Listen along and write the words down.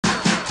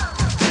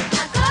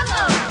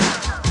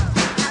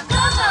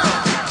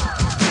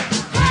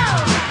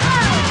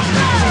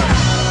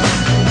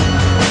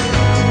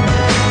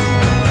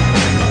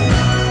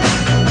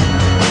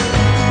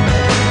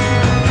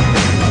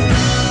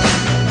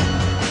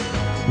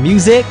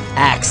Music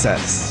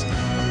Access.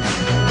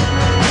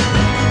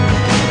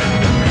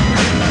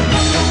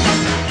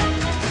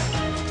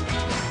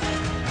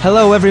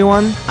 Hello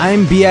everyone,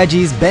 I'm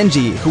BIG's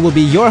Benji, who will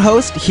be your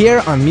host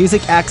here on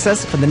Music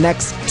Access for the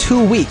next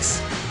 2 weeks.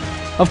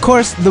 Of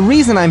course, the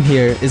reason I'm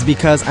here is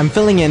because I'm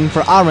filling in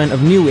for Arirang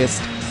of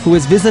Newest, who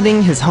is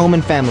visiting his home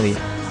and family.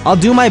 I'll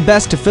do my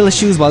best to fill his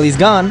shoes while he's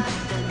gone.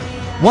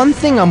 One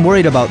thing I'm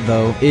worried about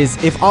though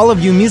is if all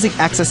of you Music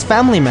Access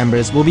family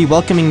members will be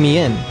welcoming me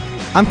in.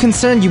 I'm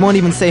concerned you won't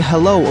even say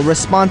hello or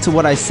respond to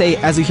what I say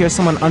as you hear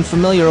someone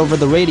unfamiliar over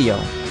the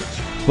radio.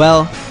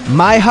 Well,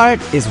 my heart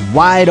is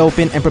wide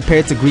open and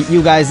prepared to greet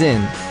you guys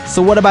in.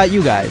 So what about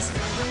you guys?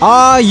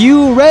 Are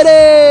you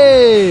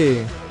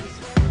ready?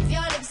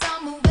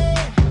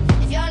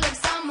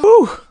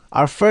 Whew.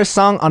 Our first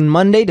song on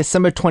Monday,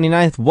 December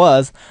 29th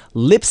was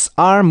Lips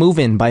Are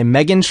Movin' by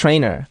Meghan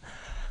Trainor.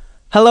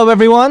 Hello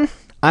everyone,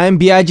 I'm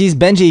BIG's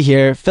Benji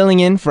here, filling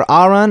in for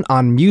Arirang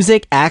on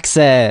Music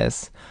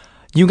Access.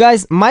 You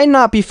guys might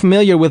not be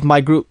familiar with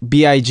my group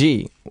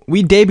BIG.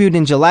 We debuted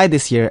in July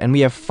this year and we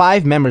have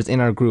 5 members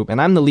in our group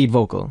and I'm the lead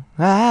vocal.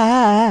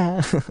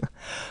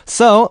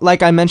 So,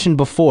 like I mentioned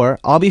before,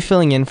 I'll be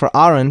filling in for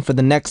Arirang for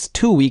the next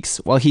 2 weeks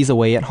while he's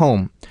away at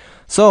home.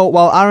 So,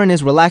 while Arirang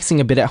is relaxing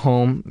a bit at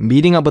home,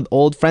 meeting up with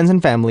old friends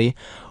and family,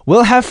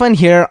 we'll have fun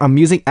here on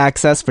Music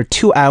Access for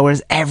 2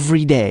 hours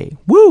every day.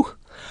 Woo!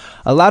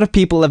 A lot of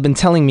people have been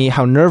telling me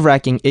how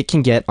nerve-wracking it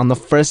can get on the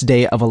first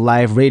day of a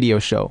live radio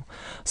show.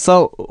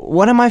 So,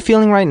 what am I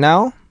feeling right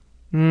now?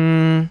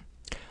 I'm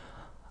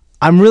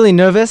really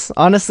nervous,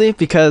 honestly,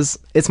 because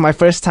it's my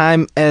first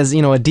time as, a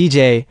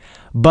DJ,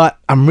 but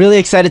I'm really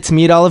excited to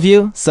meet all of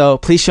you, so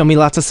please show me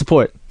lots of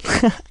support.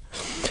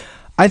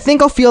 I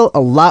think I'll feel a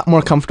lot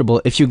more comfortable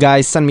if you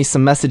guys send me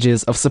some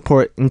messages of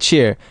support and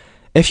cheer.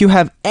 If you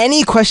have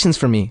any questions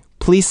for me,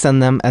 please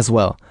send them as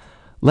well.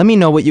 Let me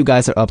know what you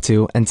guys are up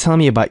to and tell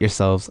me about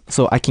yourselves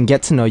so I can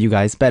get to know you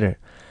guys better.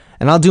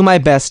 And I'll do my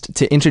best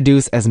to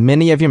introduce as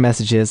many of your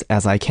messages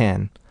as I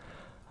can.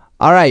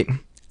 Alright,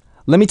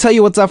 let me tell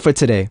you what's up for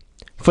today.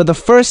 For the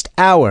first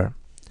hour,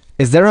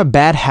 is there a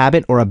bad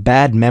habit or a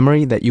bad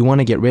memory that you want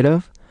to get rid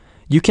of?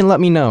 You can let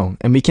me know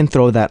and we can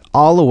throw that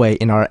all away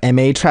in our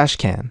MA trash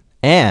can.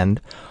 And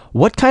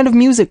what kind of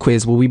music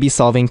quiz will we be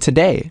solving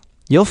today?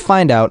 You'll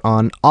find out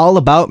on All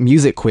About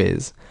Music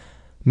Quiz.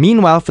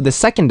 Meanwhile, for the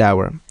second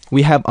hour,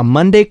 we have a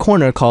Monday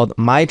corner called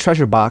My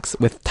Treasure Box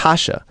with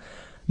Tasha.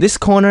 This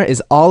corner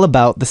is all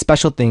about the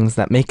special things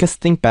that make us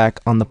think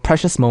back on the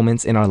precious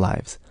moments in our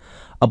lives.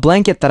 A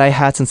blanket that I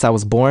had since I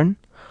was born,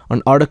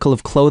 an article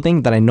of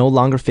clothing that I no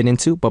longer fit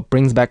into but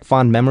brings back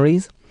fond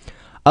memories,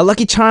 a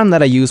lucky charm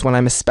that I use when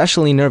I'm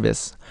especially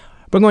nervous.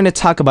 We're going to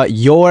talk about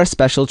your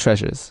special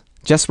treasures.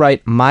 Just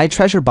write My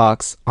Treasure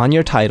Box on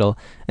your title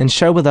and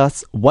share with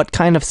us what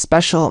kind of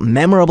special,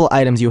 memorable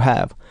items you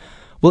have.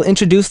 We'll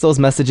introduce those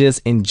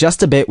messages in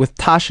just a bit with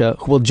Tasha,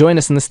 who will join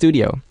us in the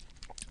studio.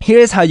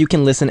 Here's how you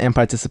can listen and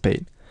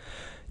participate.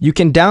 You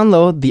can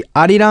download the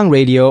Arirang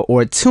Radio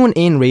or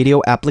TuneIn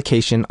Radio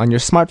application on your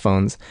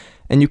smartphones,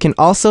 and you can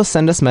also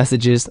send us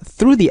messages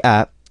through the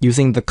app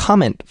using the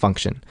comment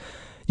function.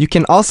 You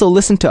can also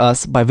listen to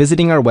us by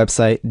visiting our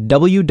website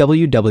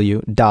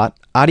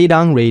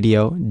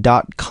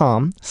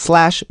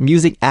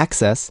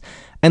www.arirangradio.com/musicaccess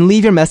and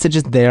leave your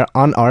messages there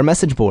on our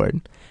message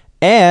board.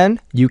 And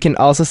you can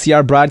also see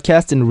our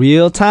broadcast in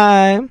real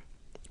time.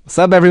 What's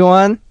up,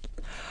 everyone?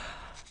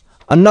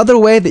 Another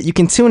way that you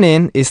can tune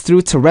in is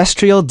through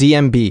terrestrial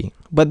DMB,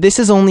 but this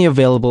is only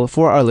available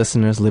for our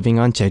listeners living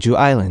on Jeju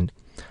Island.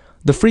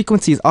 The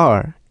frequencies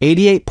are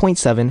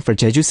 88.7 for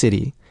Jeju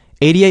City,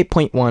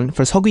 88.1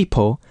 for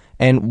Seogwipo,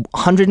 and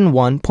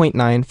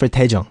 101.9 for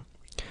Daejeong.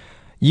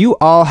 You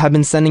all have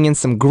been sending in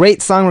some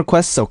great song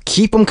requests, so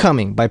keep them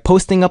coming by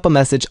posting up a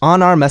message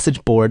on our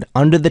message board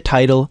under the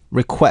title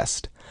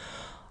Request.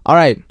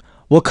 Alright,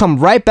 we'll come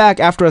right back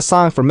after a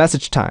song for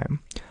message time.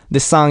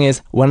 This song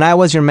is When I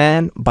Was Your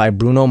Man by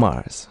Bruno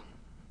Mars.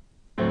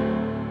 Do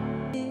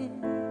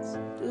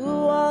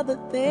all the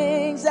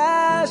things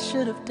I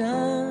should have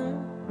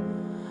done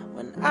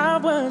when I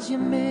was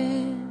your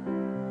man.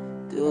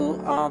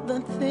 Do all the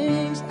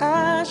things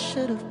I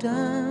should have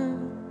done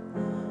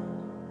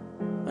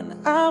when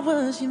I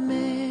was your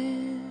man.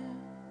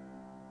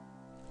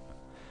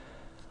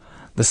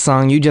 The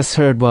song you just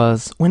heard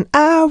was When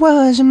I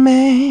Was Your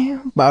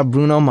Man by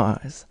Bruno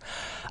Mars.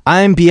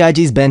 I'm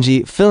BIG's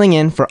Benji, filling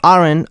in for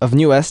Arirang of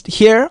Newest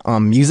here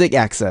on Music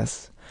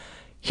Access.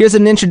 Here's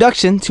an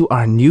introduction to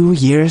our New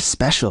Year's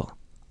special.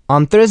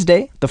 On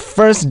Thursday, the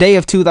first day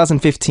of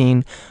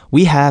 2015,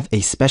 we have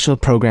a special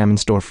program in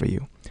store for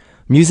you.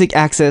 Music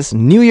Access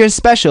New Year's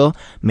special,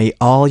 may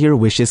all your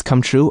wishes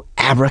come true,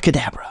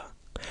 abracadabra.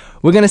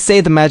 We're going to say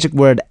the magic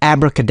word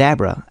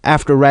abracadabra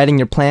after writing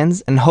your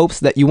plans and hopes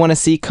that you want to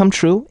see come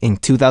true in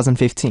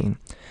 2015.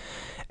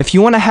 If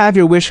you want to have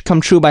your wish come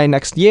true by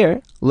next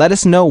year, let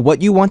us know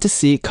what you want to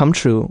see come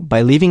true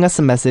by leaving us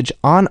a message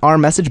on our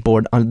message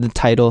board under the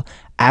title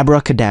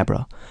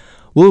Abracadabra.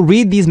 We'll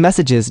read these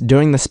messages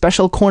during the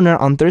special corner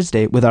on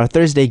Thursday with our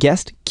Thursday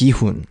guest,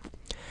 Gi-hoon.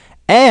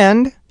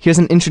 And here's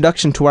an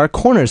introduction to our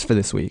corners for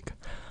this week.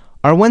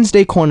 Our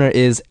Wednesday corner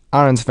is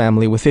Aaron's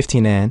family with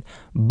 15N,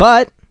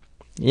 but,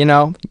 you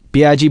know,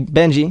 B.I.G.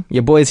 Benji,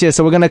 your boy's here,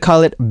 so we're going to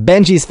call it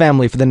Benji's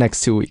family for the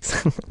next 2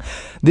 weeks.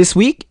 This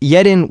week,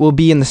 Yedin will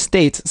be in the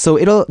States, so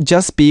it'll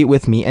just be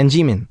with me and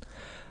Jimin.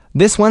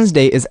 This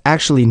Wednesday is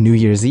actually New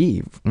Year's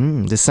Eve,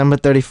 December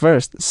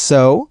 31st,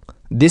 so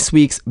this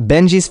week's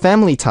Benji's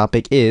family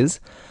topic is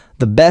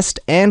the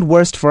best and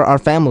worst for our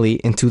family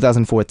in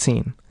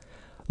 2014.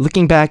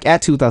 Looking back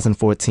at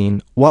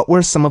 2014, what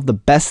were some of the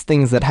best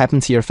things that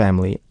happened to your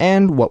family,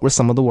 and what were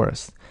some of the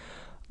worst?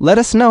 Let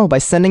us know by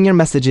sending your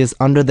messages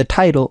under the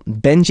title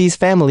Benji's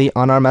Family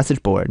on our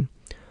message board.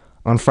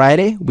 On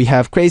Friday, we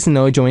have Crazy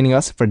No joining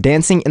us for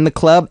Dancing in the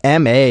Club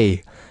MA.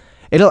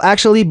 It'll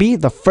actually be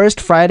the first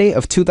Friday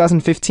of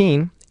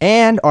 2015,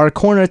 and our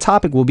corner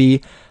topic will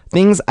be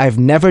things I've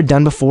never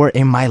done before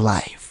in my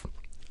life.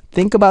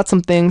 Think about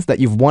some things that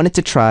you've wanted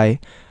to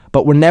try,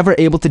 but were never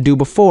able to do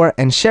before,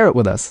 and share it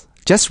with us.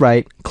 Just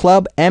write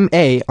Club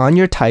MA on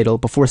your title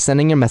before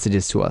sending your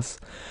messages to us.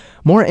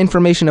 More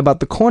information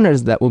about the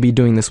corners that we'll be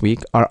doing this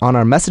week are on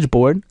our message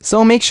board,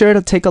 so make sure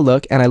to take a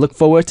look, and I look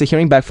forward to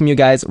hearing back from you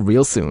guys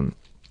real soon.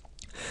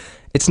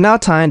 It's now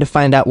time to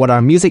find out what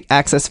our Music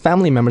Access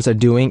family members are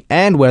doing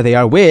and where they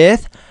are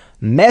with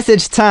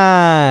Message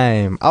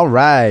Time!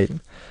 Alright.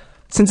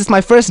 Since it's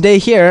my first day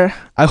here,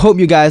 I hope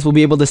you guys will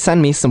be able to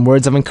send me some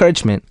words of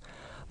encouragement.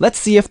 Let's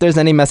see if there's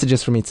any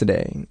messages for me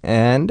today.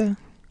 And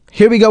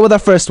here we go with our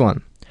first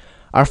one.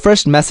 Our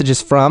first message is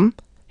from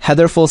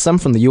Heather Folsom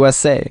from the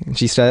USA. And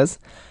she says,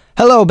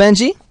 "Hello,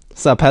 Benji."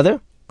 What's up,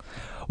 Heather?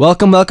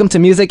 Welcome to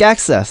Music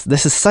Access.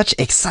 This is such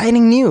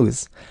exciting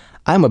news.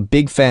 I'm a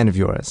big fan of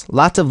yours.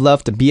 Lots of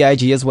love to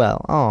B.I.G. as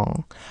well.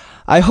 Oh,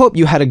 I hope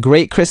you had a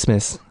great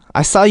Christmas.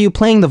 I saw you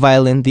playing the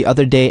violin the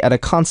other day at a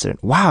concert.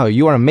 Wow,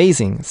 you are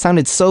amazing. It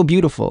sounded so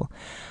beautiful.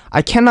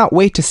 I cannot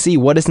wait to see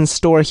what is in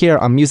store here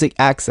on Music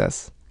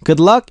Access. Good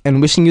luck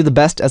and wishing you the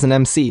best as an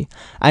MC.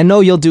 I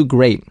know you'll do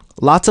great.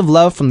 Lots of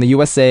love from the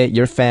USA,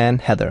 your fan,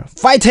 Heather.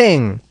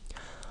 Fighting!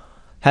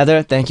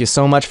 Heather, thank you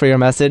so much for your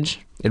message.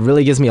 It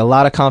really gives me a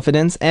lot of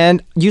confidence.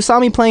 And you saw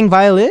me playing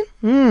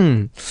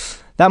violin?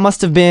 That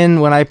must have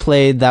been when I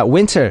played that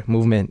Winter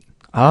movement.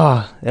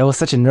 It was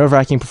such a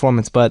nerve-wracking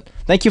performance, but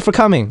thank you for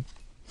coming.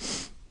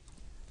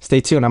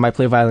 Stay tuned, I might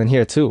play violin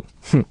here too.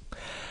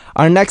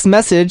 Our next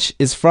message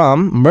is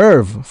from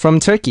Merv from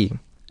Turkey.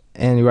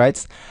 And he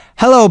writes,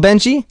 "Hello,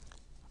 Benji."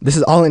 This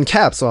is all in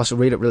caps, so I should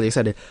read it really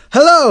excited.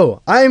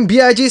 "Hello, I'm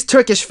B.I.G.'s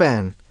Turkish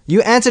fan.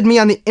 You answered me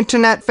on the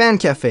Internet Fan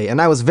Cafe,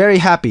 and I was very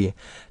happy.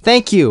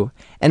 Thank you.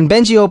 And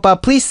Benji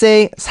Oppa, please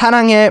say,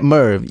 사랑해,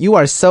 Merv. You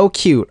are so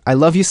cute. I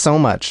love you so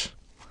much."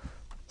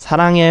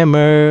 사랑해,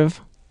 Merv.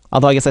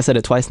 Although I guess I said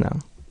it twice now.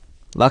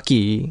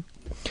 Lucky.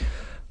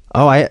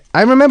 Oh, I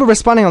remember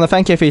responding on the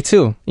Fan Cafe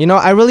too. You know,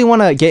 I really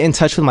want to get in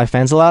touch with my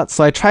fans a lot,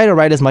 so I try to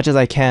write as much as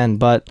I can,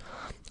 but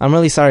I'm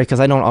really sorry because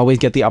I don't always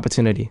get the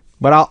opportunity.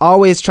 But I'll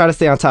always try to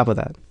stay on top of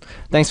that.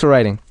 Thanks for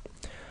writing.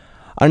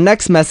 Our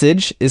next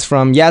message is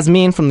from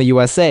Yasmin from the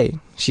USA.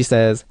 She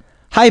says,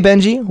 "Hi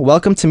Benji,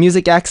 welcome to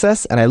Music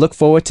Access, and I look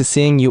forward to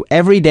seeing you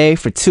every day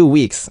for 2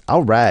 weeks."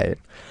 Alright.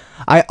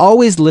 "I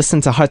always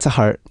listen to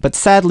Heart, but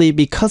sadly,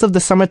 because of the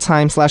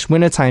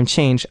summertime/wintertime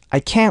change, I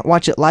can't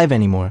watch it live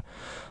anymore.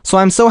 So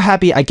I'm so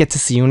happy I get to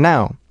see you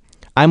now.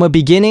 I'm a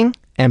beginning,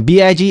 and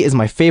B.I.G. is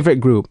my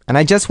favorite group, and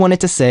I just wanted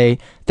to say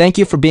thank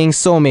you for being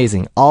so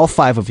amazing, all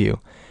 5 of you.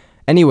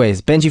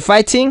 Anyways, Benji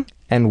fighting,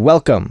 and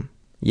welcome,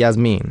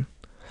 Yasmin."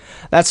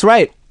 That's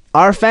right,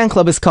 our fan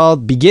club is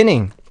called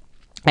Beginning,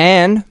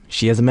 and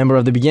she is a member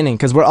of the Beginning,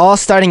 because we're all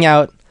starting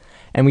out,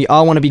 and we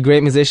all want to be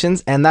great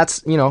musicians, and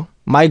that's, you know,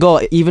 my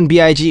goal. Even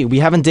B.I.G., we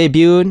haven't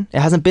debuted,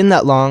 it hasn't been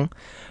that long,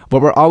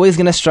 but we're always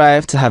going to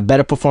strive to have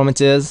better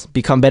performances,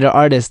 become better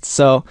artists,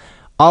 so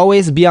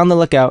always be on the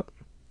lookout,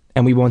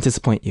 and we won't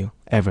disappoint you,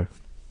 ever.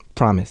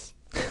 Promise.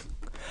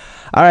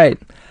 Alright,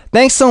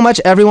 thanks so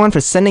much everyone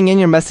for sending in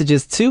your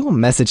messages to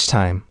Message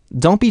Time.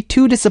 Don't be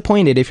too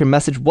disappointed if your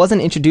message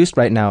wasn't introduced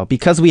right now,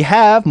 because we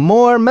have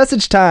more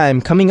Message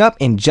Time coming up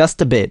in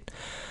just a bit.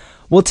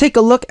 We'll take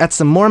a look at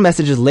some more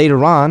messages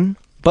later on,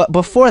 but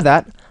before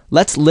that,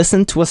 let's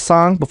listen to a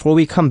song before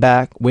we come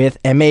back with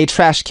M.A.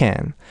 Trash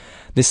Can.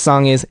 This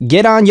song is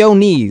Get On Yo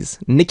Knees,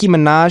 Nicki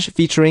Minaj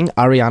featuring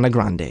Ariana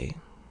Grande.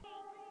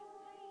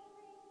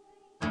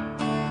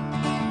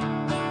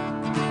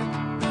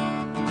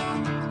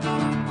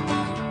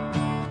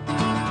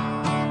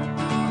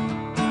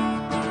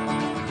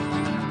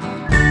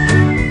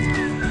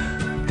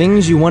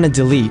 Things you want to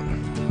delete,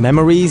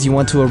 memories you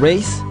want to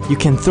erase, you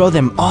can throw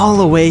them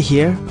all away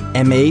here,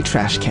 M.A.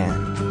 Trash Can.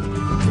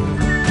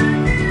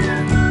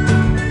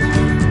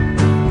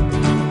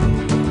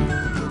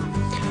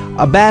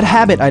 A bad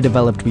habit I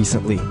developed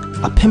recently.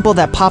 A pimple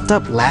that popped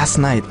up last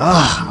night.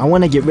 Ugh, I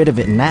want to get rid of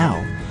it now.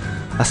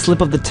 A slip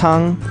of the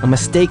tongue, a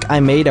mistake I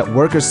made at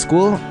work or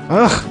school.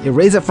 Ugh,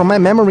 erase it from my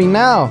memory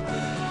now.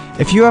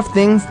 If you have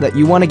things that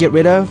you want to get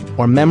rid of,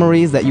 or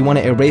memories that you want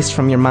to erase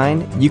from your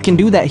mind, you can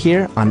do that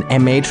here on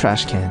M.A.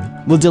 Trash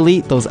Can. We'll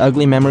delete those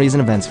ugly memories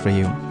and events for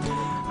you.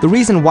 The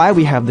reason why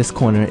we have this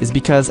corner is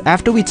because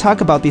after we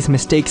talk about these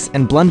mistakes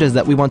and blunders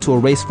that we want to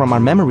erase from our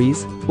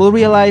memories, we'll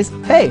realize,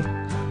 hey,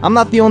 I'm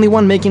not the only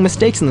one making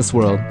mistakes in this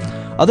world.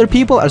 Other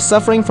people are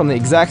suffering from the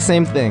exact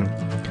same thing.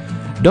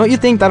 Don't you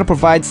think that'll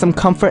provide some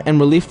comfort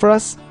and relief for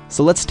us?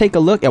 So let's take a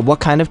look at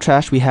what kind of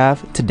trash we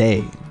have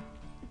today.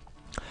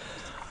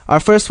 Our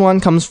first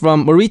one comes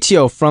from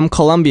Mauricio from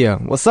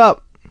Colombia. What's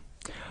up?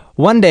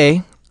 One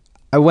day,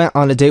 I went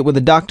on a date with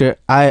a doctor.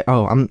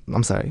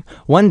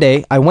 One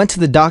day, I went to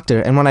the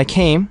doctor, and when I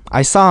came,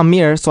 I saw a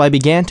mirror, so I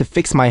began to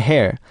fix my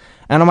hair.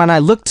 And when I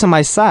looked to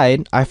my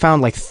side, I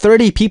found like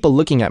 30 people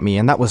looking at me,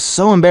 and that was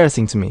so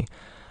embarrassing to me.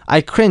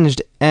 I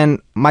cringed,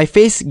 and my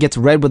face gets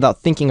red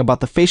without thinking about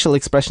the facial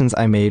expressions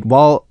I made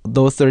while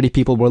those 30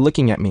 people were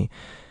looking at me.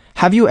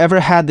 Have you ever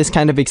had this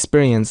kind of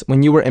experience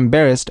when you were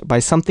embarrassed by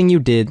something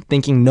you did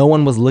thinking no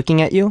one was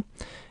looking at you?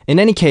 In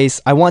any case,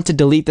 I want to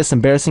delete this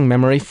embarrassing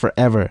memory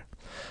forever.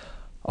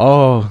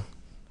 Oh,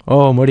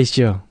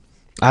 Mauricio,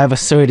 I have a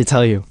story to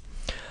tell you.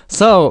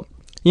 So,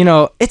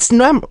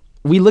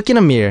 we look in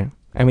a mirror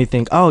and we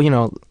think, oh,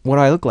 what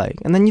do I look like?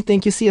 And then you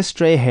think you see a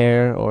stray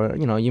hair, or,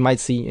 you might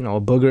see, a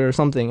booger or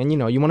something, and,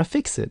 you want to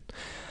fix it.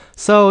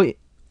 So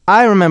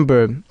I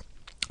remember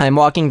I'm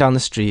walking down the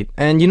street,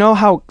 and you know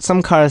how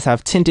some cars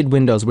have tinted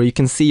windows where you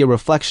can see your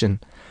reflection?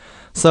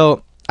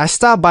 So I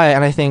stop by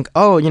and I think,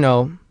 oh,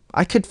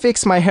 I could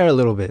fix my hair a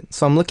little bit.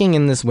 So I'm looking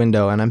in this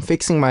window and I'm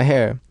fixing my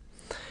hair.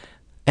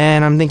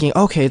 And I'm thinking,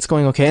 okay, it's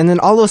going okay. And then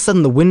all of a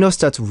sudden the window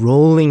starts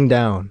rolling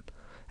down.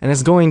 And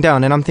it's going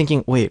down. And I'm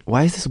thinking, wait,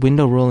 why is this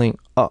window rolling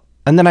up?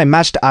 And then I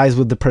matched eyes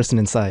with the person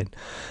inside.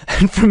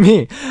 And for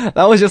me,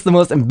 that was just the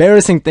most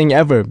embarrassing thing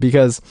ever.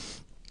 Because,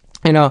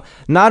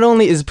 not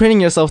only is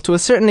printing yourself to a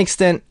certain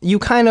extent,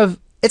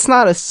 it's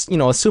not a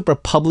super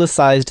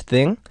publicized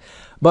thing.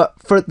 But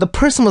for the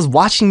person was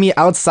watching me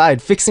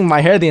outside fixing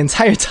my hair the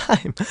entire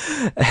time.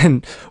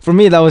 And for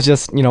me, that was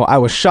just, I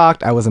was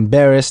shocked. I was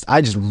embarrassed.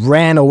 I just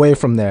ran away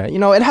from there.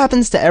 It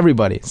happens to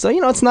everybody. So,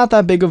 it's not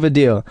that big of a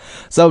deal.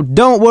 So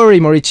don't worry,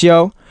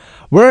 Mauricio.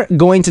 We're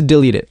going to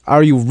delete it.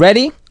 Are you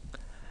ready?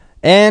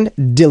 And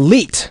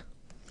delete.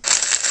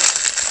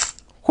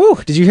 Whew,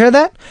 did you hear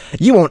that?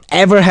 You won't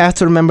ever have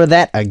to remember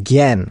that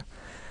again.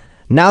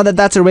 Now that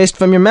that's erased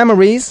from your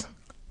memories,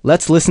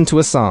 let's listen to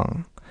a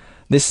song.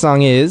 This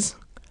song is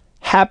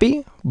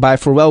Happy by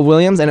Pharrell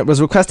Williams, and it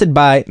was requested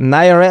by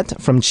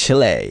Nayaret from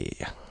Chile.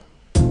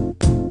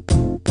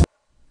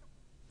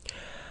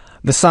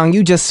 The song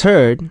you just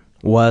heard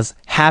was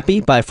Happy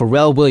by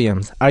Pharrell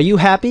Williams. Are you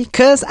happy?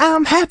 'Cause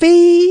I'm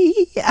happy!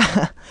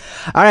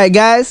 Alright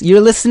guys,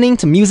 you're listening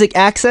to Music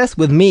Access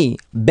with me,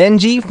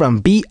 Benji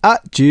from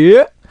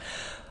BRG.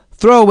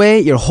 Throw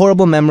away your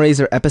horrible memories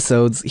or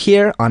episodes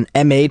here on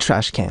MA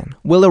Trash Can.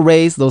 We'll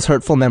erase those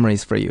hurtful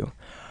memories for you.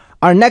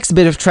 Our next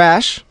bit of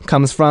trash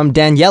comes from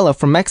Daniela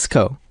from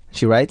Mexico.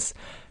 She writes,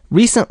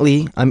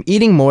 recently, I'm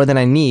eating more than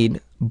I need,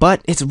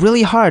 but it's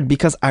really hard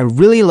because I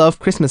really love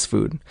Christmas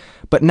food.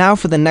 But now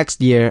for the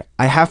next year,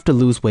 I have to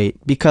lose weight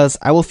because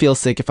I will feel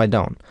sick if I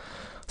don't.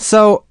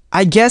 So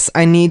I guess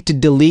I need to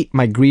delete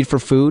my greed for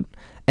food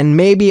and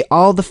maybe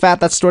all the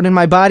fat that's stored in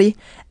my body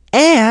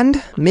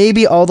and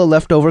maybe all the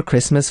leftover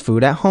Christmas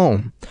food at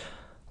home.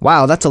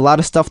 Wow, that's a lot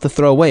of stuff to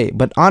throw away,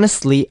 but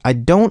honestly, I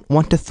don't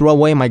want to throw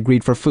away my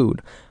greed for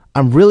food.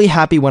 I'm really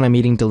happy when I'm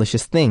eating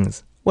delicious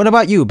things. What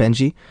about you,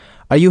 Benji?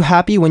 Are you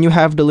happy when you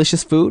have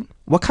delicious food?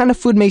 What kind of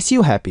food makes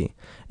you happy?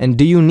 And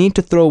do you need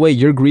to throw away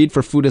your greed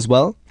for food as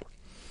well?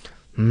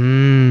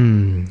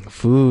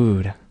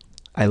 Food.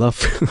 I love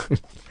food.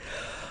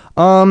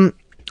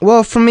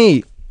 Well, for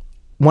me,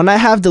 when I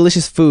have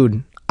delicious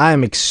food, I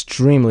am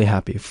extremely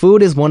happy.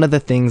 Food is one of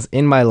the things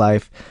in my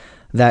life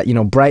that,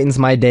 brightens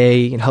my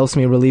day. It helps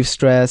me relieve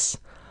stress.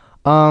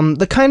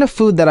 The kind of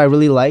food that I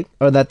really like,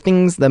 or that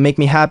things that make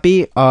me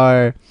happy,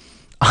 are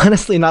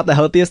honestly not the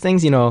healthiest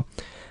things,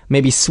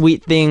 maybe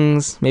sweet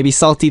things, maybe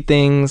salty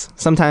things.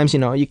 Sometimes,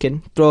 you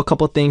can throw a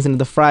couple things into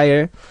the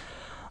fryer.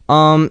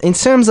 In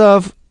terms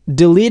of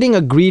deleting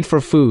a greed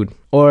for food,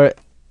 or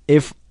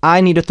if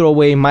I need to throw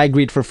away my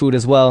greed for food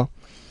as well,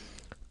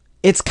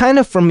 it's kind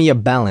of for me a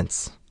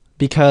balance,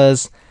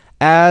 because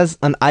as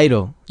an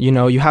idol,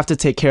 you have to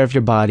take care of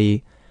your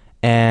body,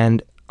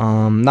 and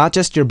not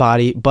just your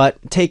body, but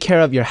take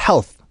care of your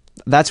health.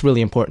 That's really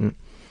important.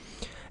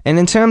 And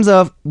in terms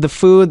of the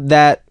food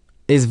that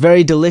is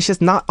very delicious,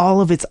 not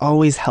all of it's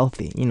always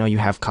healthy. You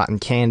have cotton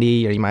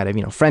candy, or you might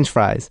have, French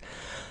fries.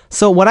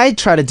 So what I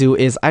try to do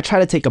is I try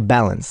to take a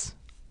balance.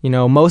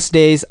 Most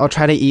days I'll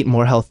try to eat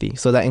more healthy.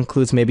 So that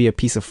includes maybe a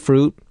piece of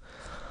fruit,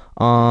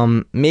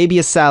 maybe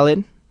a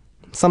salad,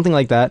 something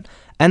like that.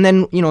 And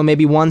then,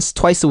 maybe once,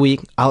 twice a week,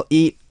 I'll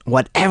eat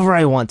whatever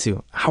I want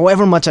to,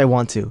 however much I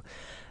want to.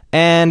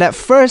 And at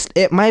first,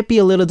 it might be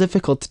a little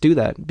difficult to do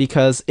that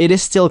because it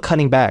is still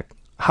cutting back.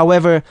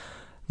 However,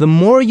 the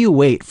more you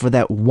wait for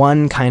that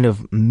one kind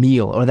of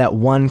meal or that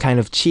one kind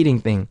of cheating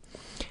thing,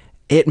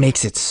 it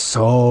makes it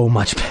so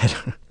much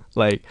better.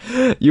 Like,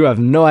 you have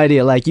no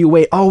idea. Like, you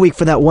wait all week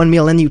for that one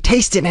meal and you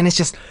taste it and it's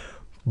just,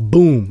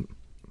 boom.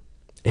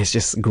 It's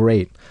just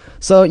great.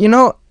 So,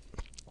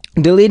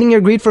 Deleting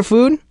your greed for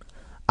food?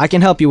 I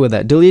can help you with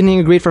that. Deleting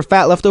your greed for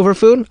fat leftover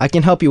food? I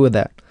can help you with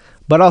that.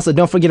 But also,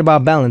 don't forget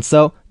about balance,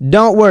 so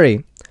don't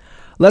worry.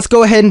 Let's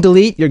go ahead and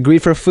delete your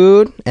greed for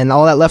food and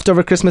all that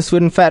leftover Christmas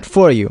food and fat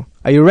for you.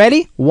 Are you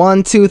ready?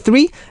 1, 2,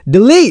 3,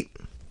 delete!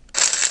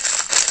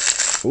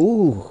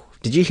 Ooh,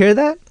 did you hear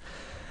that?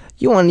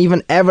 You won't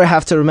even ever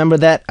have to remember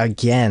that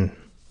again.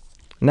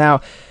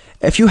 Now,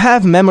 if you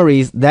have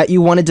memories that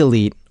you want to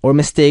delete or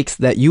mistakes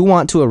that you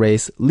want to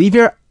erase, leave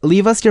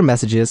us your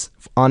messages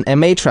on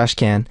MA Trash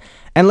Can,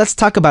 and let's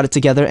talk about it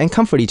together and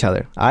comfort each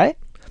other, alright?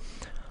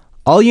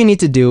 All you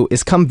need to do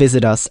is come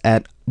visit us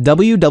at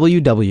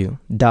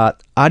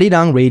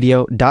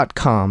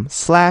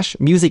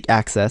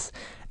www.arirangradio.com/musicaccess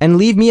and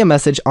leave me a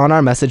message on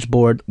our message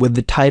board with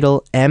the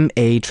title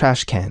MA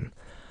Trash Can.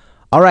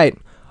 Alright,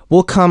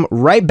 we'll come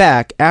right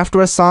back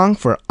after a song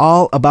for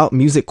All About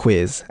Music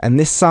quiz. And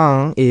this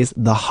song is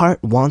The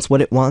Heart Wants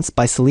What It Wants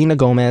by Selena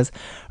Gomez,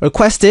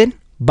 requested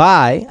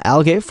by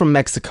Alge from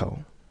Mexico.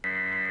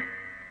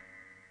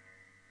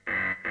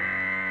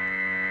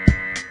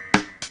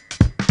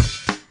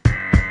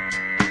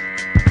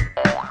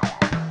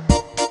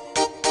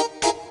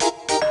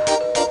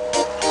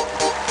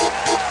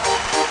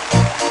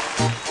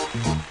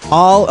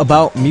 All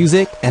about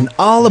music and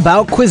all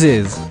about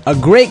quizzes. A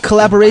great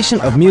collaboration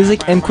of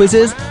music and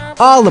quizzes,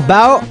 all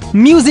about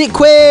Music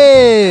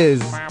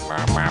Quiz!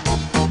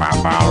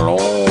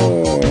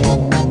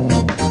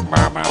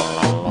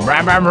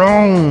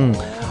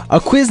 A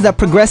quiz that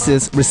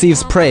progresses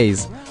receives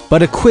praise,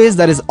 but a quiz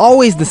that is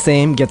always the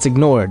same gets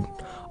ignored.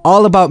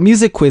 All About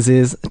Music Quiz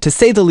is, to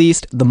say the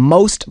least, the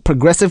most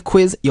progressive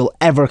quiz you'll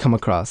ever come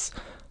across.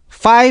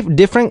 5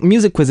 different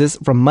music quizzes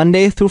from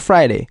Monday through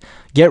Friday.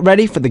 Get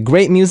ready for the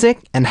great music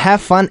and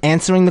have fun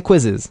answering the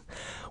quizzes.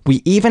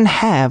 We even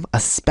have a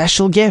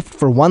special gift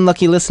for one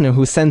lucky listener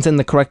who sends in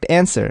the correct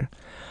answer.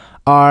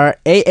 Our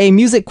AA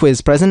Music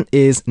Quiz present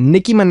is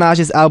Nicki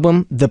Minaj's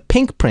album The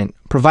Pink Print,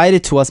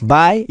 provided to us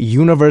by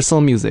Universal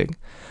Music.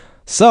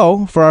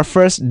 So, for our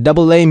first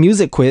AA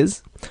Music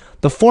Quiz,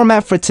 the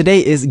format for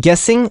today is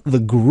guessing the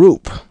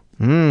group.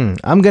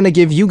 I'm gonna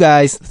give you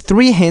guys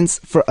 3 hints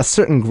for a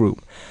certain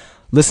group.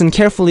 Listen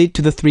carefully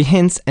to the 3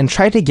 hints and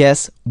try to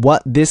guess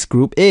what this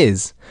group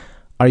is.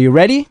 Are you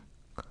ready?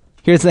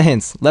 Here's the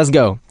hints. Let's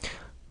go.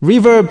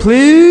 Reverb,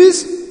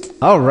 please.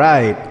 All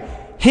right.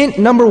 Hint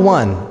number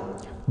 1.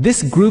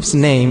 This group's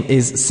name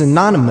is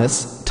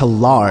synonymous to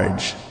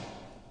large.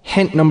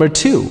 Hint number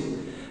 2.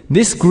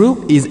 This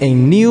group is a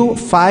new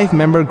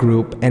 5-member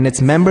group and its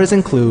members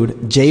include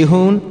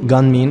Jaehoon,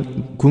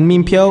 Gunmin,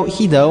 Gungminpyo,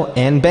 Hido,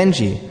 and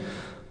Benji.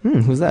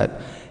 Who's that?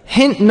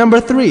 Hint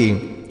number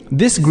 3.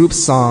 This group's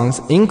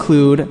songs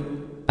include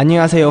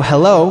안녕하세요,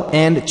 Hello,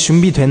 and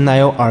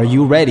준비됐나요, Are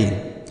You Ready?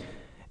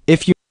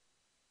 If you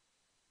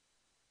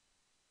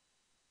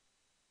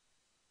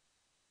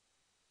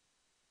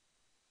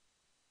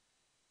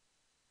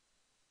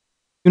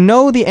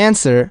know the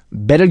answer,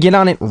 better get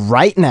on it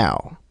right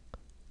now.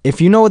 If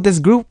you know what this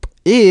group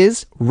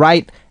is,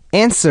 write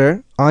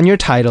answer on your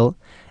title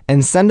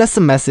and send us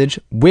a message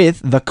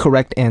with the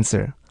correct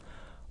answer.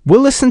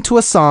 We'll listen to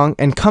a song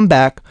and come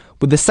back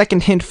with the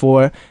second hint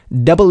for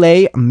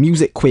AA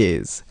Music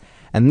Quiz.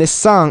 And this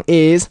song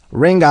is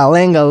Ringa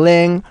Linga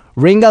Ling,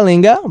 Ringa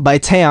Linga by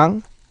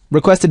Taeyang,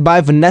 requested by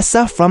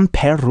Vanessa from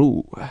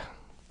Peru.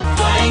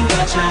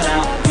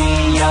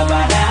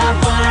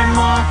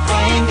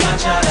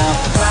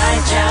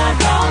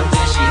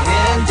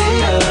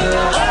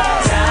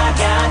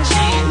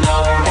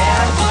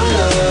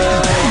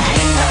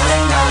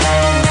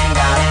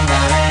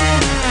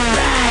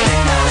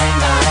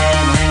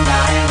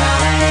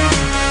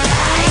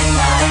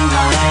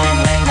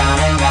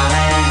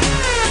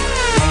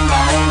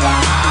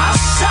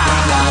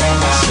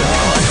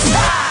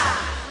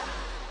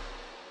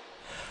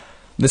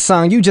 The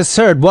song you just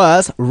heard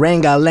was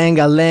Ringa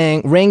Linga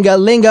Ling, Ringa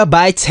Linga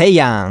by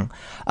Taeyang,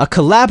 a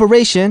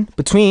collaboration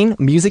between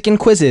music and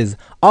quizzes,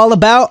 all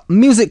about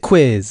Music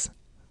Quiz.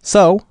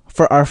 So,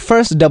 for our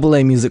first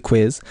AA Music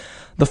Quiz,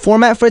 the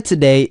format for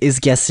today is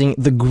guessing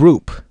the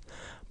group.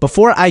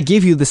 Before I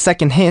give you the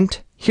second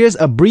hint, here's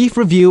a brief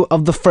review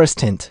of the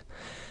first hint.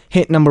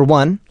 Hint number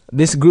 1,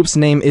 this group's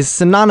name is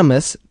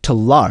synonymous to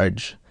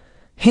large.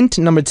 Hint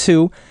number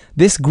 2,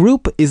 this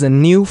group is a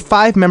new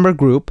 5-member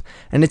group,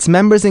 and its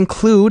members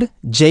include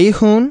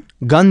Jaehoon,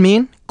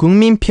 Gunmin,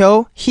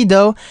 Gungminpyo,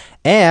 Hido,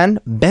 and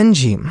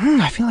Benji.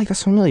 I feel like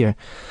that's familiar.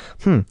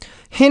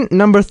 Hint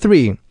number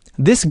 3,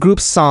 this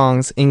group's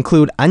songs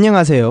include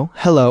안녕하세요,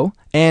 Hello,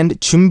 and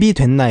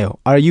준비됐나요,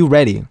 Are You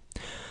Ready?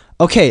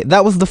 Okay,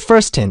 that was the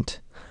first hint.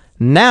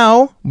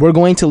 Now, we're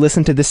going to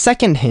listen to the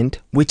second hint,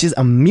 which is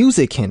a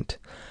music hint.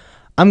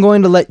 I'm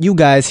going to let you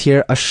guys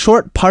hear a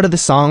short part of the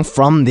song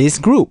from this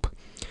group.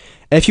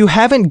 If you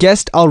haven't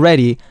guessed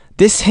already,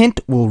 this hint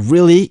will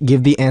really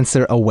give the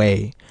answer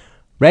away.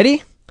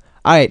 Ready?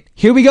 Alright,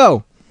 here we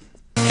go.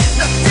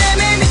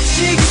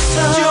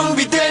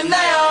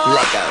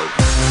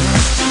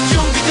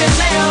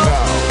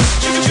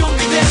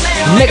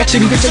 내가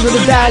준비된 대로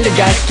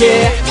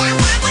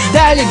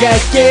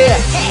달려갈게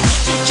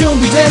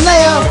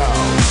준비됐나요?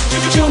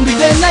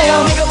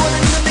 준비됐나요?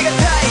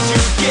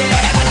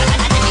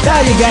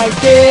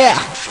 달려갈게.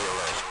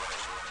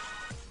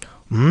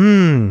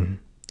 Ooh,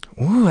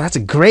 that's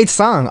a great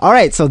song.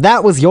 Alright, so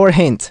that was your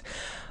hint.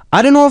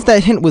 I don't know if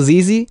that hint was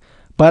easy,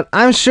 but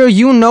I'm sure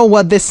you know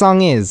what this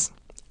song is.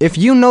 If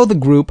you know the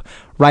group,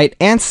 write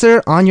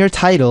answer on your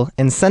title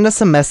and send us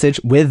a message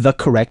with the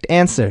correct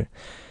answer.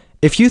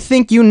 If you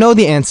think you know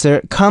the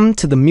answer, come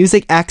to the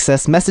Music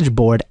Access message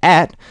board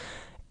at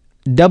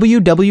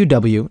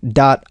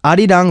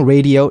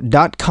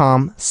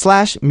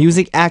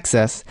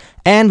www.arirangradio.com/musicaccess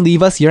and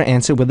leave us your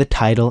answer with the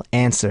title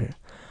answer.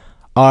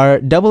 Our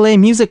AA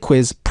music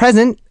quiz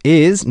present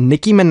is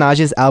Nicki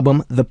Minaj's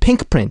album The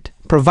Pink Print,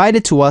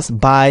 provided to us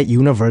by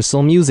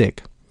Universal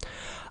Music.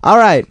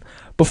 Alright,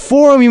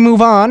 before we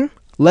move on,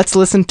 let's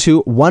listen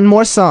to one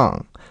more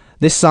song.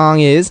 This song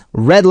is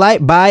Red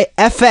Light by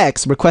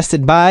FX,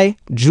 requested by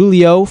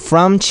Julio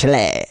from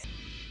Chile.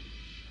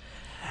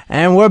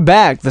 And we're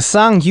back. The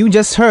song you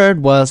just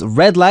heard was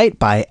Red Light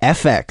by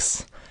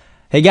FX.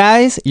 Hey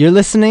guys, you're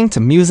listening to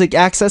Music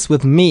Access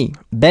with me,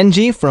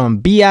 Benji from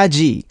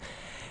BIG.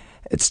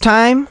 It's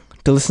time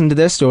to listen to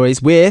their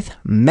stories with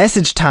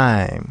Message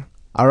Time.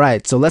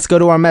 Alright, so let's go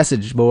to our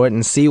message board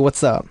and see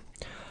what's up.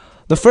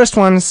 The first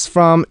one's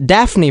from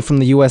Daphne from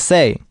the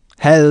USA.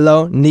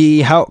 Hello,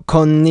 ni hao,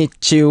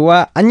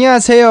 konnichiwa.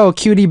 안녕하세요,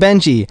 cutie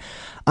Benji.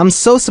 I'm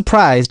so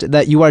surprised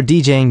that you are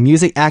DJing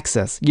Music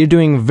Access. You're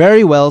doing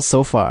very well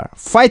so far.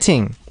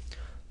 Fighting!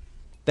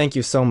 Thank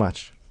you so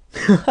much.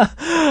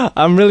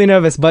 I'm really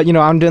nervous, but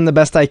I'm doing the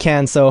best I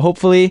can. So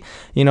hopefully,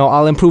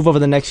 I'll improve over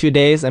the next few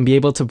days and be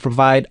able to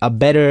provide a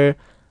better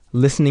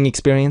listening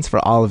experience for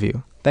all of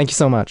you. Thank you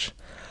so much.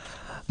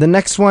 The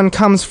next one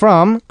comes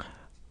from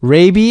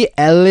Rabi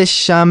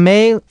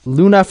Elishame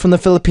Luna from the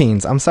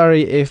Philippines. I'm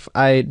sorry if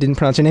I didn't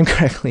pronounce your name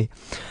correctly.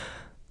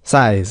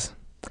 Size.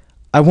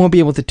 I won't be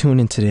able to tune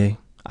in today.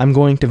 I'm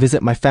going to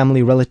visit my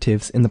family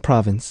relatives in the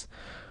province.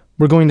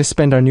 We're going to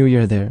spend our new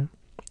year there.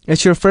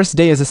 It's your first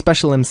day as a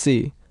special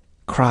MC.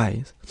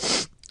 Cries.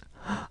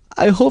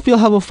 I hope you'll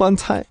have a fun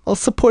time. I'll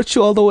support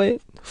you all the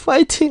way.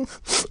 Fighting.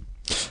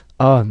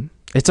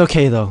 It's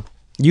okay though.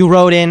 You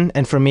wrote in,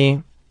 and for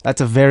me, that's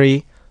a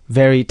very,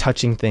 very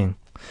touching thing.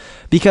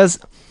 Because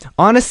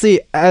honestly,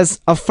 as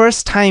a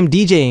first-time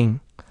DJing,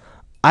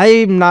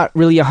 I'm not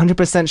really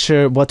 100%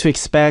 sure what to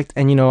expect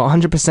and,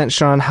 100%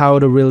 sure on how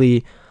to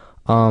really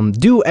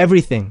do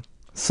everything.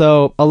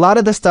 So a lot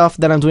of the stuff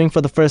that I'm doing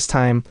for the first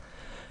time,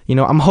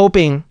 I'm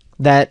hoping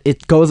that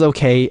it goes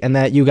okay and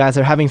that you guys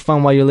are having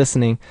fun while you're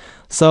listening.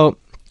 So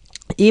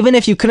even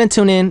if you couldn't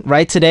tune in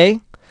right today,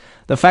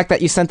 the fact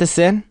that you sent this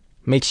in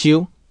makes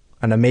you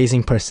an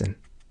amazing person.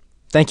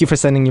 Thank you for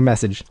sending your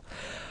message.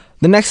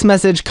 The next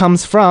message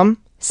comes from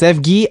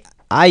Sevgi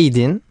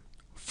Aydin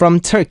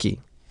from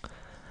Turkey.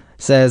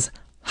 Says,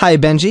 Hi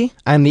Benji,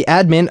 I'm the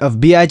admin of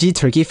BIG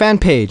Turkey fan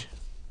page.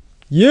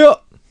 Yeah!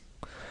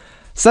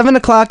 7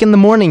 o'clock in the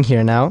morning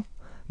here now.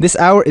 This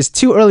hour is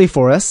too early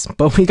for us,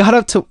 but we got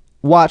up to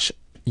watch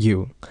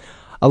you.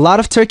 A lot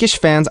of Turkish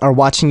fans are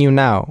watching you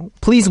now.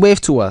 Please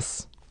wave to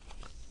us.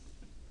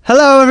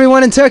 Hello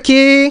everyone in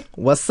Turkey!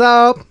 What's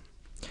up?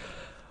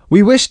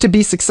 We wish to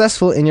be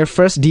successful in your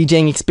first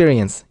DJing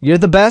experience. You're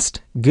the best,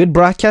 good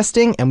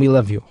broadcasting, and we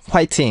love you.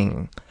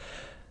 Fighting!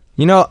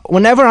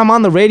 Whenever I'm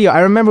on the radio,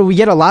 I remember we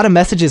get a lot of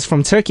messages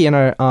from Turkey in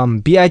our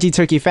BIG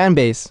Turkey fan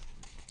base.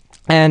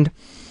 And,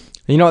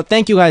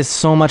 thank you guys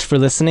so much for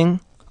listening.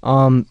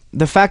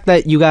 The fact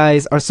that you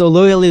guys are so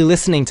loyally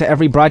listening to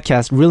every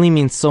broadcast really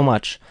means so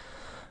much.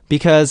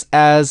 Because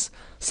as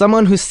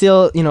someone who's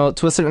still,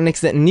 to a certain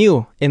extent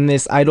new in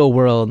this idol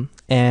world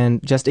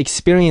and just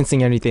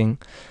experiencing everything,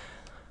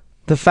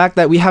 the fact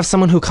that we have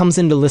someone who comes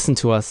in to listen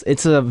to us,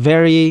 it's a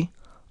very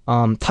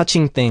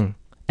touching thing.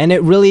 And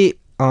it really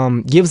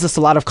gives us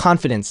a lot of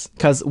confidence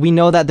because we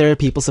know that there are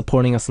people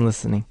supporting us and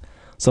listening.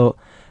 So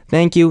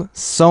thank you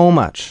so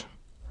much.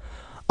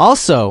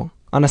 Also,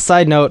 on a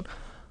side note,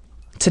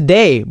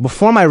 today,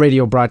 before my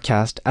radio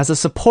broadcast, as a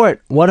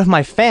support, one of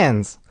my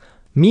fans,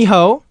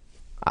 Miho,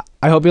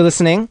 I hope you're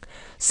listening,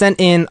 sent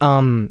in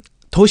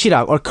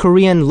toshirak or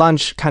Korean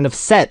lunch kind of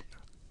set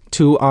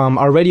to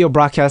our radio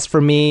broadcast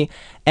for me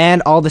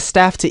and all the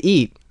staff to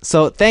eat.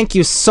 So thank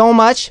you so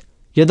much.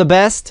 You're the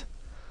best.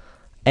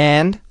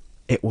 And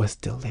it was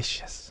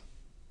delicious.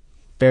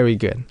 Very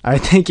good. All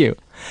right, thank you.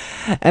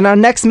 And our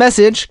next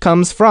message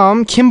comes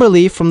from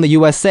Kimberly from the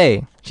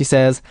USA. She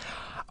says,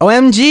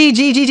 OMG,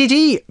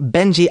 GGGG,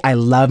 Benji, I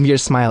love your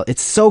smile.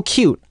 It's so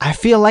cute. I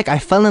feel like I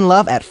fell in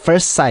love at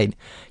first sight.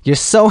 You're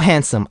so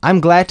handsome. I'm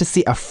glad to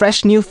see a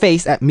fresh new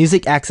face at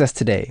Music Access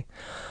today.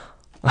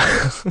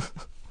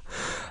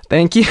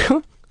 Thank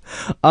you.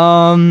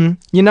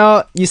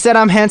 You said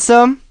I'm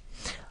handsome.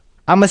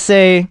 I'm gonna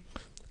say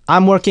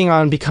I'm working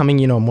on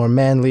becoming, more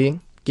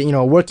manly.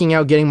 Working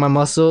out, getting my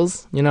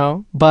muscles,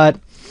 But,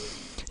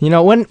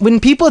 when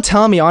people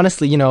tell me,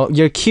 honestly,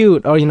 you're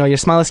cute or, your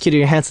smile is cute or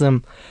you're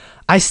handsome,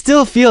 I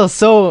still feel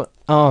so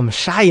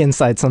shy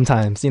inside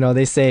sometimes.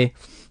 They say,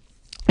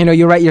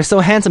 you're right, you're so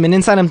handsome. And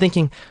inside I'm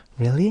thinking,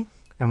 really?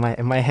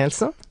 Am I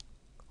handsome?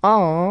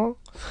 Oh,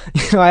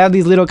 I have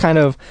these little kind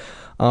of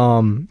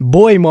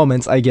boy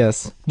moments, I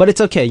guess. But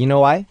it's okay. You know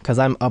why? Because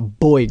I'm a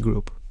boy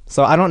group.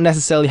 So I don't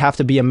necessarily have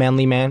to be a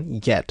manly man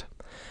yet.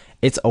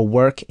 It's a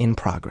work in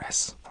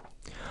progress.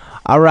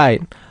 All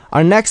right.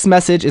 Our next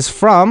message is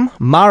from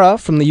Mara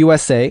from the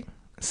USA. It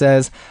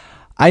says,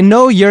 I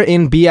know you're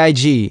in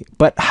BIG,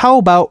 but how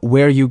about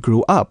where you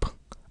grew up?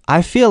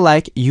 I feel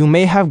like you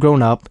may have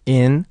grown up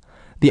in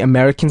the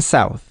American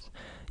South.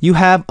 You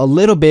have a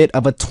little bit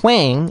of a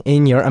twang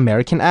in your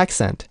American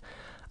accent.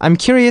 I'm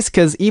curious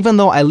because even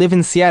though I live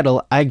in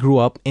Seattle, I grew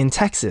up in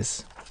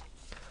Texas.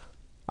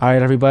 All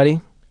right, everybody.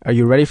 Are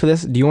you ready for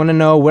this? Do you want to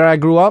know where I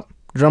grew up?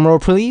 Drum roll,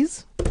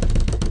 please.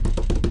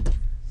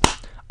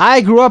 I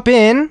grew up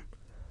in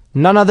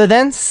none other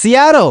than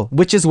Seattle,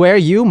 which is where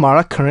you,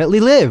 Mara, currently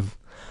live.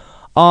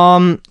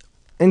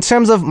 In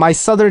terms of my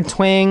southern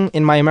twang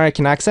in my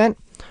American accent,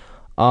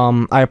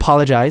 I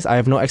apologize. I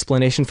have no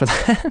explanation for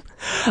that.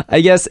 I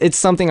guess it's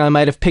something I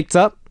might have picked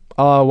up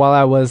while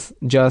I was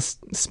just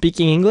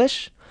speaking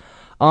English.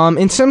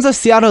 In terms of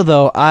Seattle,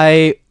 though,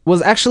 I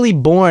was actually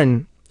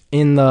born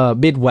in the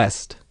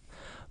Midwest.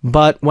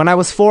 But when I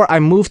was 4, I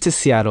moved to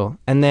Seattle.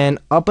 And then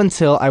up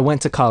until I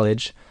went to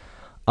college,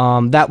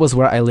 that was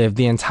where I lived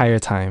the entire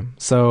time.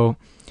 So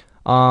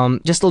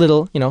just a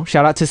little,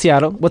 shout out to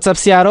Seattle. What's up,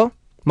 Seattle?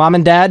 Mom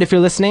and Dad, if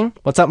you're listening.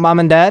 What's up, Mom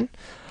and Dad?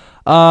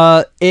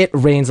 It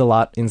rains a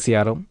lot in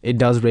Seattle. It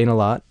does rain a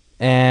lot.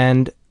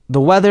 And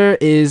the weather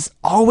is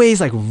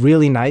always like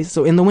really nice.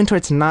 So in the winter,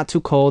 it's not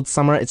too cold.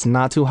 Summer, it's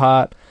not too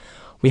hot.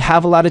 We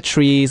have a lot of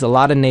trees, a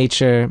lot of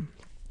nature.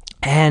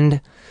 And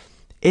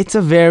it's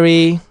a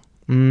very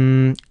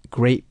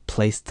great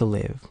place to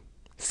live.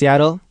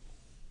 Seattle,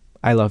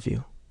 I love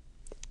you.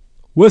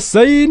 We're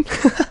saying.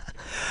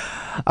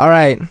 All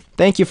right.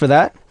 Thank you for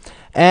that.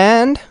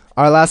 And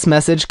our last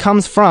message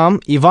comes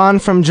from Yvonne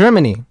from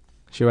Germany.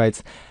 She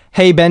writes,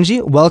 Hey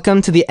Benji,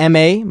 welcome to the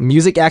MA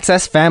Music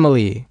Access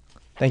family.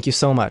 Thank you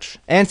so much.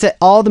 And to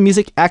all the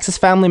Music Access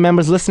family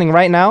members listening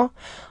right now,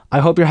 I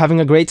hope you're having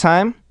a great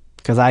time,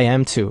 because I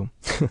am too.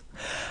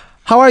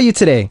 How are you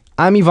today?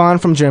 I'm Yvonne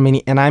from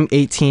Germany, and I'm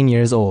 18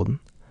 years old.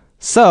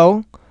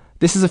 So,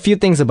 this is a few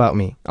things about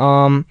me.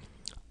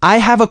 I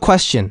have a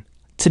question.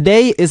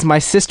 Today is my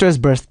sister's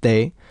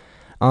birthday.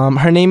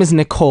 Her name is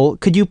Nicole.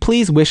 Could you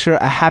please wish her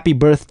a happy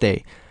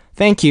birthday?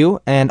 Thank you,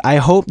 and I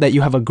hope that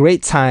you have a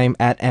great time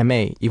at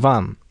MA,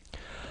 Yvonne.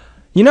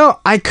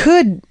 I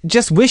could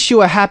just wish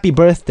you a happy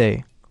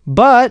birthday,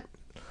 but,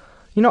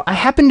 I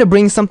happen to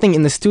bring something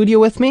in the studio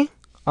with me.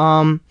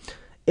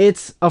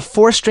 It's a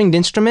 4-stringed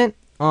instrument.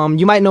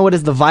 You might know it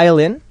as the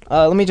violin.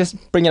 Let me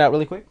just bring it out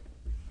really quick.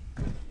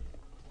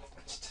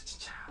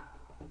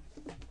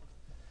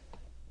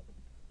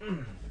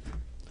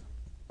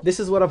 This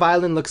is what a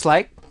violin looks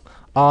like.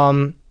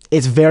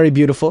 It's very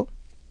beautiful.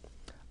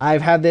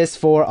 I've had this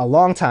for a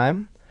long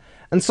time.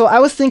 And so I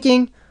was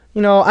thinking,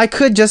 I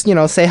could just,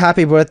 say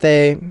happy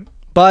birthday,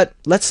 but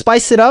let's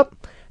spice it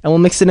up and we'll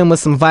mix it in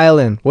with some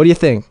violin. What do you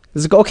think?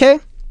 Is it okay?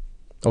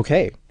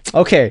 Okay.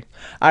 Okay.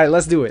 All right,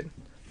 let's do it.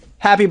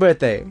 Happy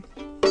birthday.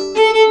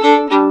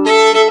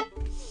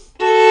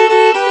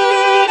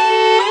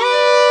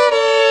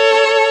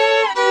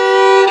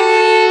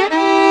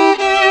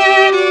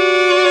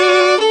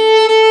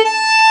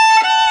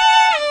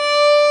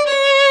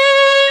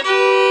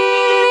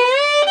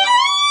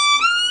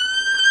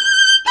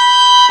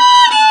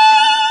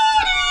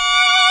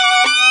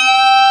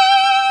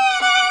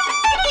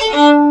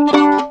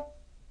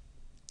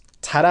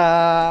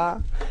 Ta-da!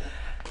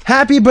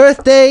 Happy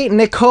birthday,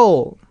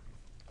 Nicole!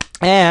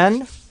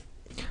 And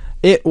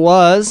it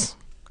was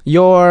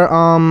your,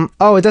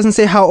 it doesn't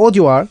say how old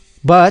you are,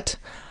 but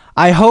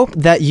I hope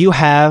that you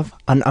have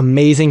an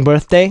amazing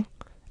birthday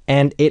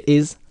and it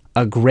is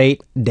a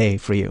great day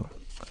for you.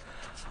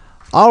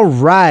 All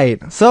right.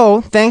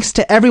 So thanks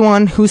to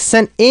everyone who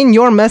sent in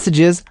your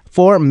messages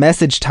for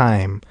message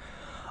time.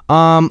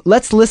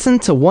 Let's listen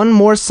to one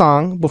more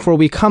song before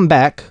we come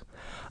back.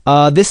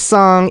 This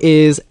song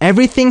is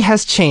Everything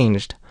Has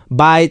Changed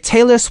by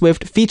Taylor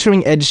Swift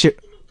featuring Ed Sheeran.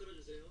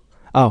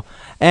 Oh,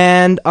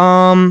 and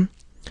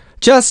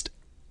just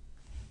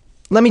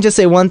let me just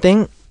say one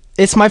thing.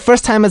 It's my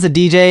first time as a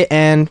DJ,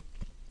 and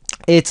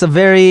it's a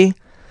very,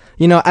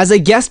 as a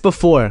guest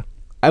before,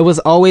 I was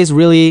always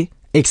really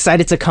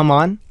excited to come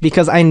on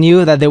because I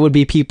knew that there would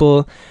be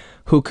people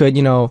who could,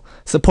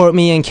 support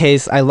me in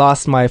case I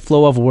lost my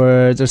flow of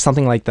words or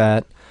something like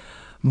that.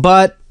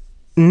 But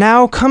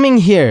now coming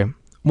here,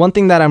 one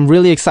thing that I'm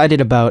really excited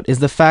about is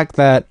the fact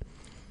that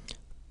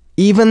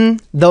even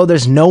though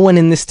there's no one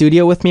in the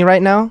studio with me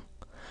right now,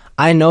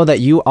 I know that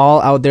you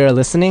all out there are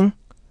listening,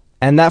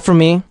 and that for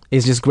me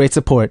is just great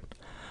support.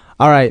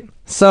 All right,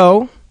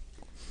 so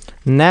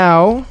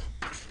now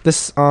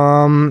this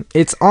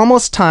it's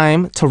almost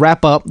time to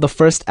wrap up the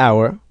first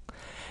hour,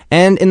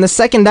 and in the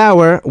second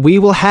hour we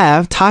will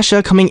have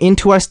Tasha coming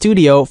into our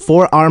studio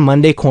for our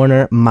Monday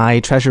Corner My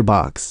Treasure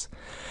Box.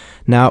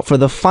 Now, for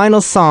the final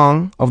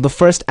song of the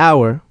first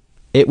hour,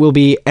 it will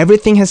be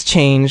Everything Has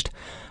Changed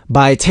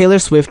by Taylor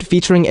Swift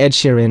featuring Ed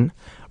Sheeran,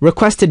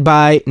 requested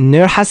by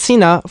Nur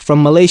Hasina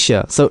from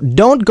Malaysia. So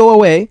don't go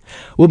away.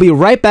 We'll be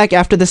right back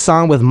after the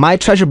song with My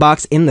Treasure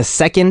Box in the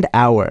second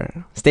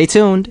hour. Stay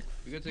tuned.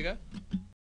 You good to go?